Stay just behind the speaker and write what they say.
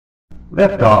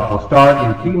Liftoff will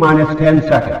start in T-minus 10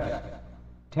 seconds.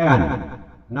 10,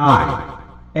 9,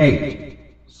 8,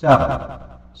 7,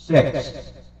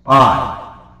 6,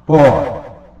 5,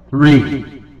 4,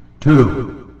 3,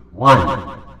 2,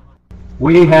 1.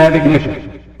 We have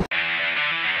ignition.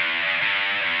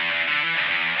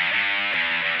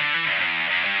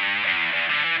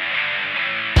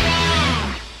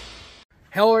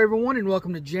 Hello everyone and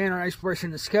welcome to JNR Exploration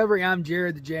and Discovery. I'm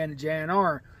Jared, the J and the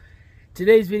JNR.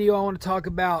 Today's video I want to talk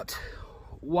about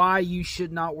why you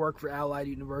should not work for Allied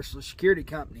Universal Security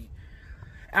Company.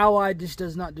 Allied just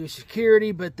does not do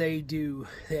security, but they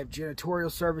have janitorial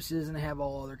services and they have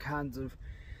all other kinds of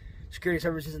security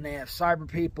services, and they have cyber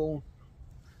people,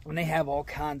 and they have all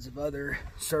kinds of other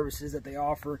services that they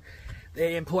offer.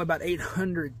 They employ about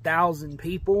 800,000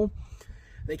 people.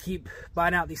 They keep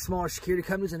buying out these smaller security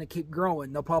companies, and they keep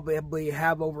growing. They'll probably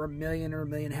have over 1 million or 1.5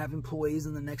 million employees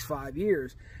in the next 5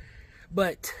 years.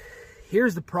 But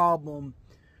here's the problem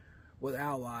with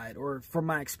Allied, or from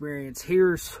my experience,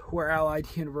 here's where Allied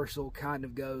Universal kind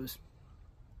of goes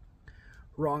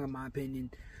wrong in my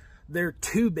opinion. They're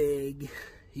too big.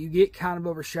 You get kind of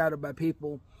overshadowed by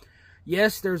people.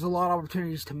 Yes, there's a lot of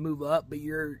opportunities to move up, but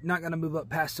you're not going to move up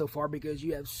past so far because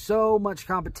you have so much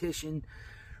competition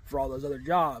for all those other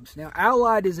jobs. Now,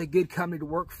 Allied is a good company to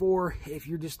work for if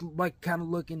you're just like kind of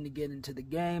looking to get into the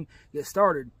game, get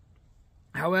started.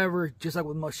 However, just like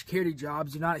with most security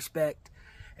jobs, do not expect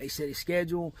a steady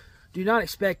schedule. Do not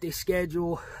expect a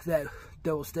schedule that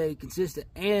will stay consistent.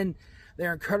 And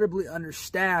they're incredibly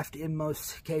understaffed in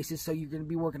most cases, so you're going to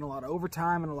be working a lot of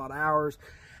overtime and a lot of hours.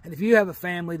 And if you have a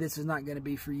family, this is not going to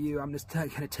be for you. I'm just going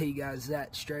to tell you guys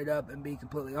that straight up and be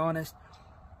completely honest.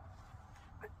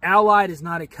 Allied is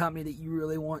not a company that you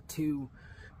really want to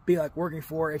be like working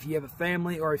for if you have a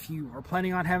family, or if you are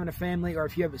planning on having a family, or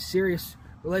if you have a serious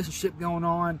relationship going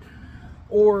on,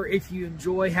 or if you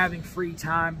enjoy having free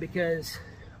time, because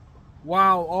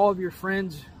while all of your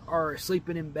friends are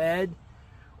sleeping in bed,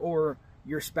 or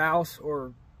your spouse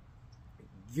or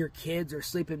your kids are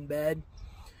asleep in bed,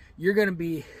 you're going to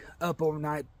be up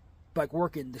overnight like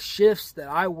working. The shifts that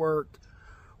I worked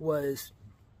was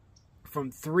from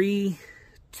 3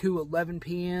 to 11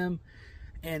 p.m.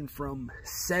 and from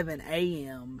 7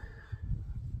 a.m.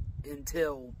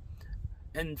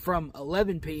 and from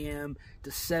 11 p.m.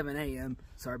 to 7 a.m.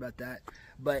 Sorry about that.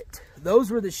 But those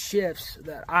were the shifts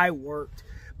that I worked.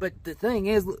 But the thing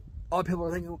is, a lot of people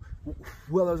are thinking,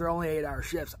 well, those are only 8-hour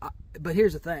shifts. But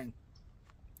here's the thing.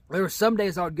 There were some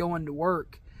days I would go into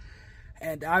work,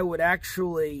 and I would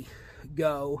actually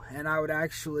go, and I would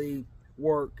actually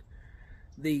work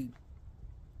the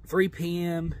 3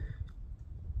 p.m.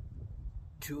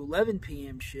 to 11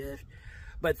 p.m. shift,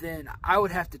 but then I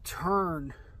would have to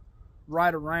turn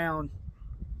right around.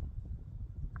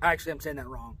 Actually, I'm saying that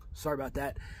wrong. Sorry about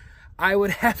that. I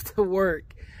would have to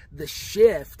work the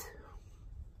shift.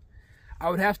 I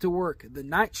would have to work the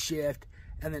night shift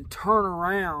and then turn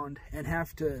around and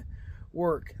have to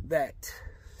work that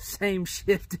same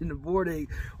shift in the morning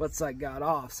once I got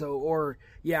off. So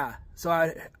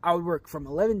I would work from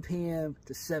 11 p.m.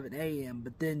 to 7 a.m.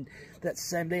 But then that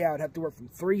same day I would have to work from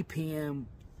 3 p.m.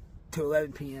 to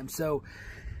 11 p.m. So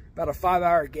about a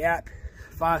 5-hour gap,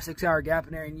 5-6 hour gap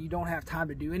in there, and you don't have time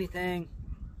to do anything,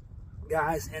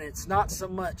 guys. And it's not so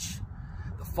much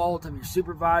the fault of your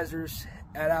supervisors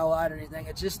at Allied or anything.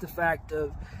 It's just the fact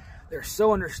of they're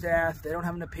so understaffed. They don't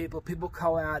have enough people. People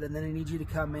call out, and then they need you to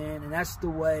come in, and that's the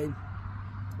way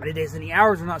it is. And the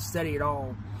hours are not steady at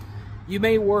all. You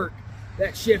may work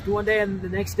that shift one day, and the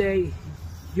next day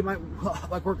you might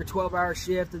like work a 12-hour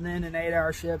shift, and then an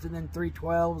 8-hour shift, and then 3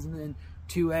 12s, and then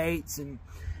 2 8s, and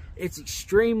it's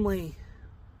extremely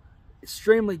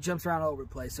jumps around all over the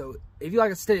place. So if you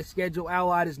like a steady schedule,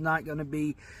 Allied is not going to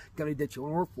be that you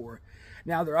want to work for.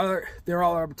 Now there are other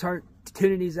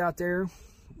opportunities out there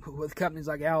with companies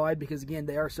like Allied, because again,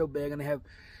 they are so big, and they have,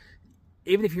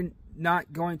 even if you're not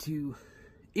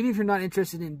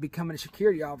interested in becoming a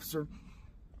security officer,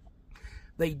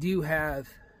 they do have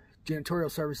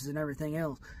janitorial services and everything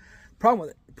else.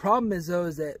 Problem is though,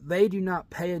 is that they do not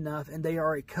pay enough, and they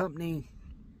are a company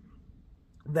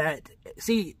that,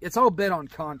 see, it's all bet on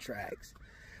contracts,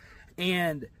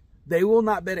 and they will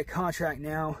not bet a contract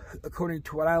now, according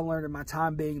to what I learned in my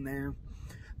time being there.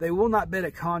 They will not bet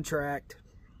a contract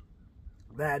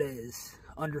that is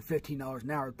under $15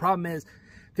 an hour. The problem is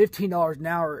 $15 an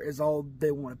hour is all they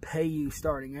want to pay you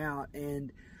starting out.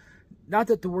 And not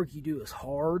that the work you do is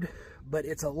hard, but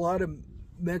it's a lot of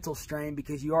mental strain,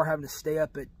 because you are having to stay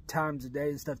up at times of day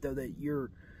and stuff, though, that your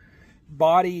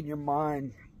body and your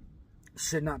mind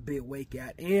should not be awake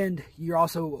at. And you're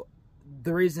also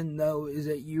The reason, though, is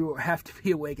that you have to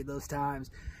be awake at those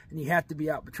times, and you have to be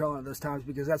out patrolling at those times,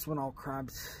 because that's when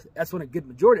that's when a good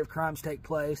majority of crimes take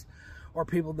place, or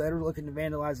people that are looking to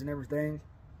vandalize and everything.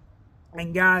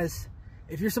 And guys,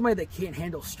 if you're somebody that can't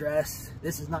handle stress,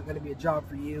 this is not going to be a job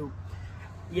for you.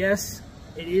 Yes,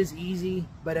 it is easy,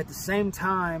 but at the same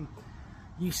time,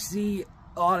 you see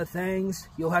a lot of things.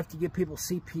 You'll have to give people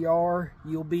CPR.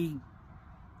 You'll be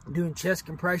doing chest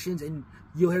compressions, and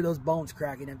you'll hear those bones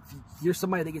cracking. And if you're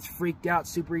somebody that gets freaked out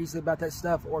super easily about that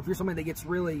stuff, or if you're somebody that gets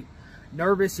really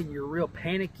nervous and you're real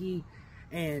panicky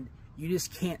and you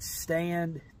just can't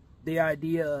stand the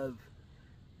idea of,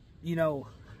 you know,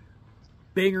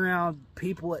 being around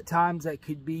people at times that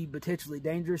could be potentially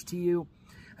dangerous to you,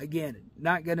 again,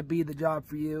 not going to be the job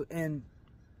for you. And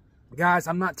guys,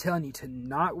 I'm not telling you to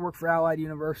not work for Allied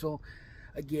Universal.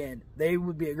 Again, they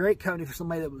would be a great company for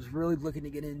somebody that was really looking to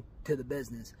get into the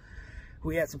business.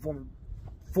 We had some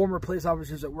former police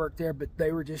officers that worked there, but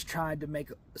they were just trying to make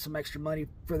some extra money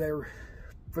for their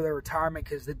retirement,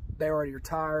 because they already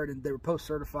retired and they were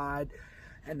post-certified,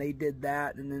 and they did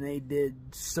that, and then they did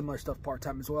similar stuff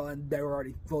part-time as well, and they were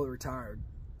already fully retired.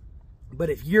 But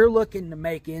if you're looking to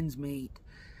make ends meet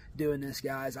doing this,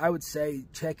 guys, I would say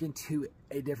check into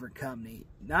a different company.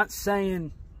 Not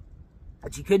saying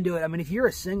that you couldn't do it. I mean, if you're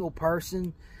a single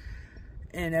person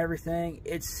and everything,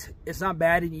 it's not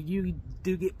bad, and you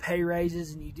do get pay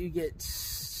raises, and you do get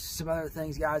some other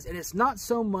things, guys. And it's not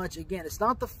so much, again, it's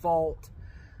not the fault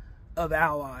of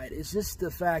Allied. It's just the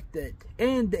fact that,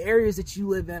 and the areas that you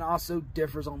live in also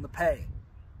differs on the pay.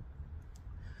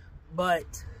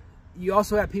 But you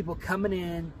also have people coming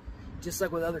in, just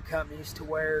like with other companies, to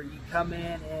where you come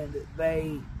in and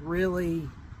they really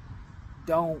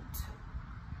don't.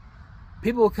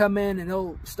 People will come in and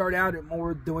they'll start out at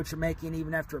more than what you're making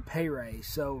even after a pay raise.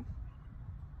 So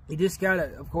you just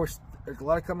gotta, of course, there's a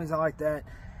lot of companies like that.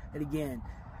 And again,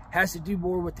 has to do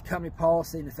more with the company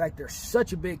policy and the fact they're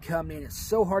such a big company and it's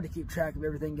so hard to keep track of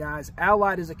everything, guys.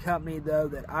 Allied is a company, though,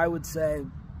 that I would say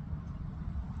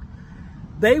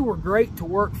they were great to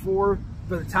work for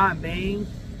the time being,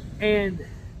 and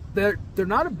they're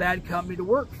not a bad company to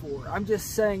work for. I'm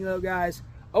just saying, though, guys,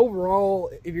 overall,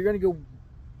 if you're going to go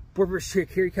work for a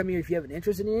security company, or if you have an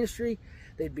interest in the industry,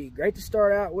 they'd be great to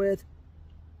start out with.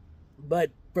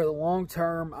 But for the long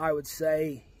term, I would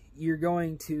say you're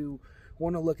going to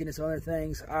want to look into some other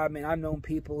things. I mean, I've known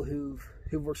people who've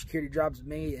worked security jobs with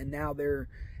me, and now they're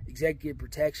executive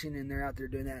protection, and they're out there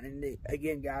doing that. And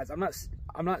again, guys, I'm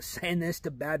not saying this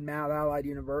to badmouth Allied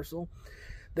Universal.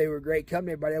 They were a great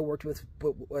company. Everybody I worked with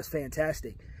was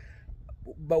fantastic.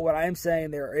 But what I am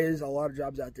saying, there is a lot of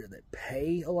jobs out there that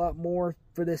pay a lot more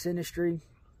for this industry.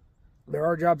 There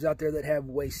are jobs out there that have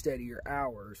way steadier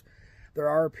hours. There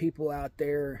are people out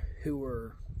there who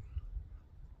are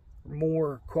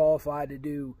more qualified to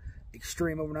do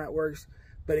extreme overnight works.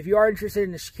 But if you are interested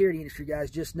in the security industry,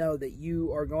 guys, just know that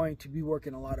you are going to be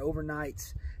working a lot of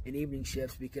overnights and evening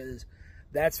shifts, because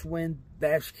that's when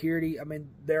that security, I mean,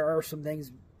 there are some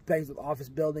things with office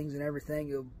buildings and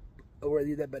everything where they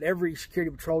do that, but every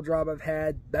security patrol job I've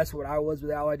had, that's what I was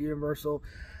with Allied Universal.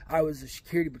 I was a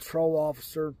security patrol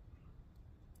officer,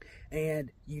 and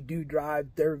you do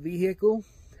drive their vehicle.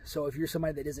 So if you're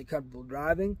somebody that isn't comfortable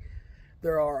driving,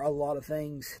 there are a lot of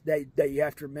things that you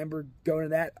have to remember going to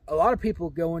that. A lot of people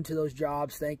go into those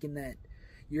jobs thinking that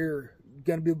you're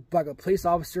going to be like a police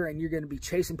officer and you're going to be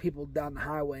chasing people down the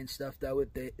highway and stuff, though,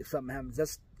 if something happens.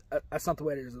 That's not the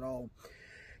way it is at all.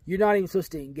 You're not even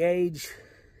supposed to engage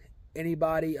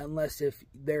anybody unless if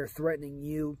they're threatening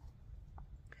you.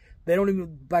 They don't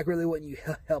even really want you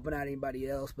helping out anybody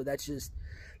else, but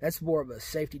that's more of a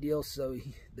safety deal, so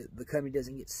the company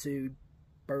doesn't get sued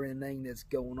for anything that's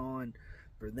going on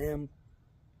for them.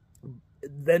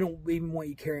 They don't even want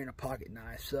you carrying a pocket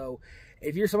knife. So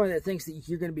if you're somebody that thinks that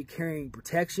you're going to be carrying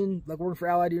protection, like working for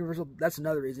Allied Universal, that's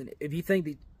another reason. If you think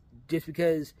that just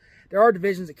because there are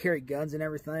divisions that carry guns and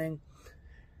everything,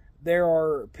 there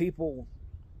are people,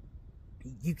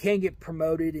 you can get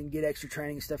promoted and get extra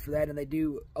training and stuff for that, and they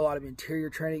do a lot of interior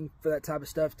training for that type of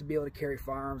stuff to be able to carry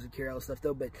firearms and carry all this stuff,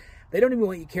 though. But they don't even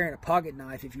want you carrying a pocket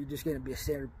knife if you're just going to be a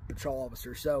standard patrol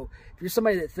officer. So if you're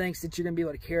somebody that thinks that you're going to be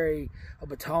able to carry a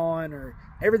baton, or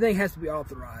everything has to be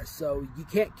authorized. So you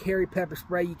can't carry pepper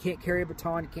spray, you can't carry a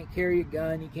baton, you can't carry a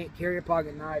gun, you can't carry a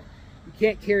pocket knife, you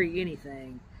can't carry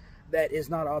anything that is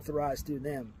not authorized through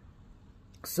them.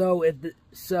 So if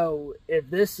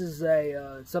this is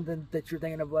something that you're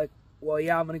thinking of, like, well,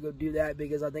 yeah, I'm going to go do that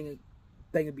because I think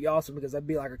it'd be awesome because I'd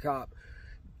be like a cop.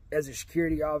 As a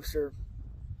security officer,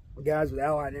 guys, with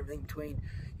Allied and everything in between,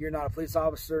 you're not a police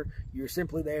officer. You're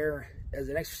simply there as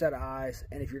an extra set of eyes.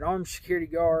 And if you're an armed security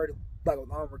guard, like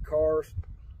with armored cars,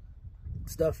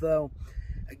 stuff though,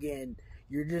 again,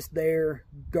 you're just there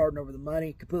guarding over the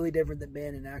money, completely different than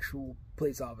being an actual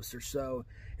police officer. So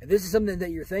if this is something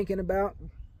that you're thinking about,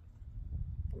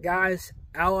 guys,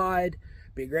 Allied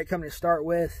be a great company to start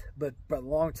with, but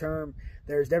long term,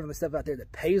 there's definitely stuff out there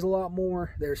that pays a lot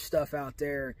more. There's stuff out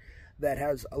there that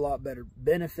has a lot better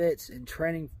benefits and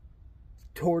training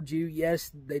towards you.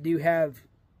 Yes, they do have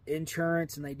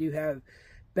insurance and they do have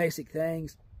basic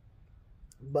things,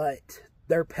 but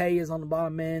their pay is on the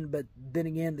bottom end. But then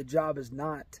again, the job is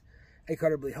not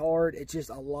incredibly hard. It's just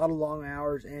a lot of long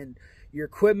hours, and your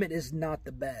equipment is not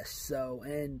the best. So,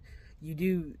 and you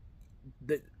do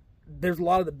there's a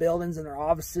lot of the buildings and their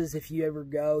offices, if you ever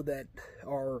go, that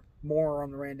are more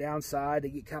on the ran down side. They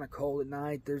get kind of cold at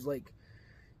night. There's like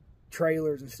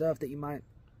trailers and stuff that you might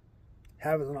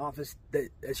have as an office that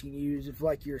you can use if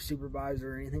like you're a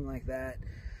supervisor or anything like that.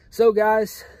 So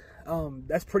guys,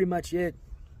 that's pretty much it.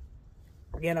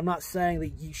 Again, I'm not saying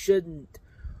that you shouldn't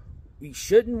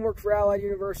work for Allied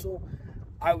Universal.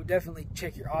 I would definitely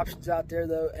check your options out there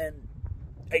though. And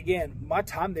again, my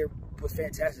time there was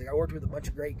fantastic. I worked with a bunch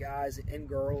of great guys and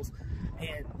girls,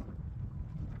 and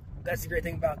that's the great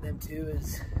thing about them too,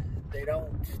 is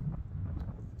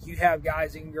you have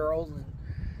guys and girls and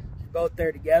you're both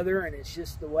there together, and it's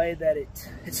just the way that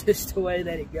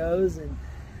it goes. And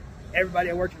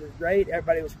everybody I worked with was great.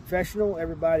 Everybody was professional.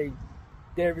 Everybody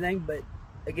did everything. But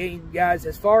again, guys,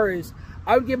 as far as,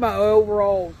 I would give my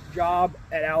overall job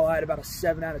at Allied about a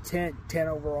 7 out of 10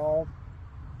 overall.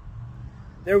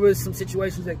 There was some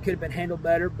situations that could have been handled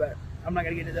better, but I'm not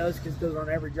going to get into those because those are on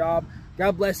every job.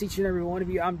 God bless each and every one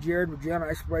of you. I'm Jared with General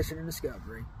Exploration and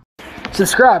Discovery.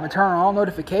 Subscribe and turn on all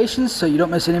notifications so you don't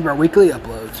miss any of our weekly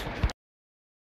uploads.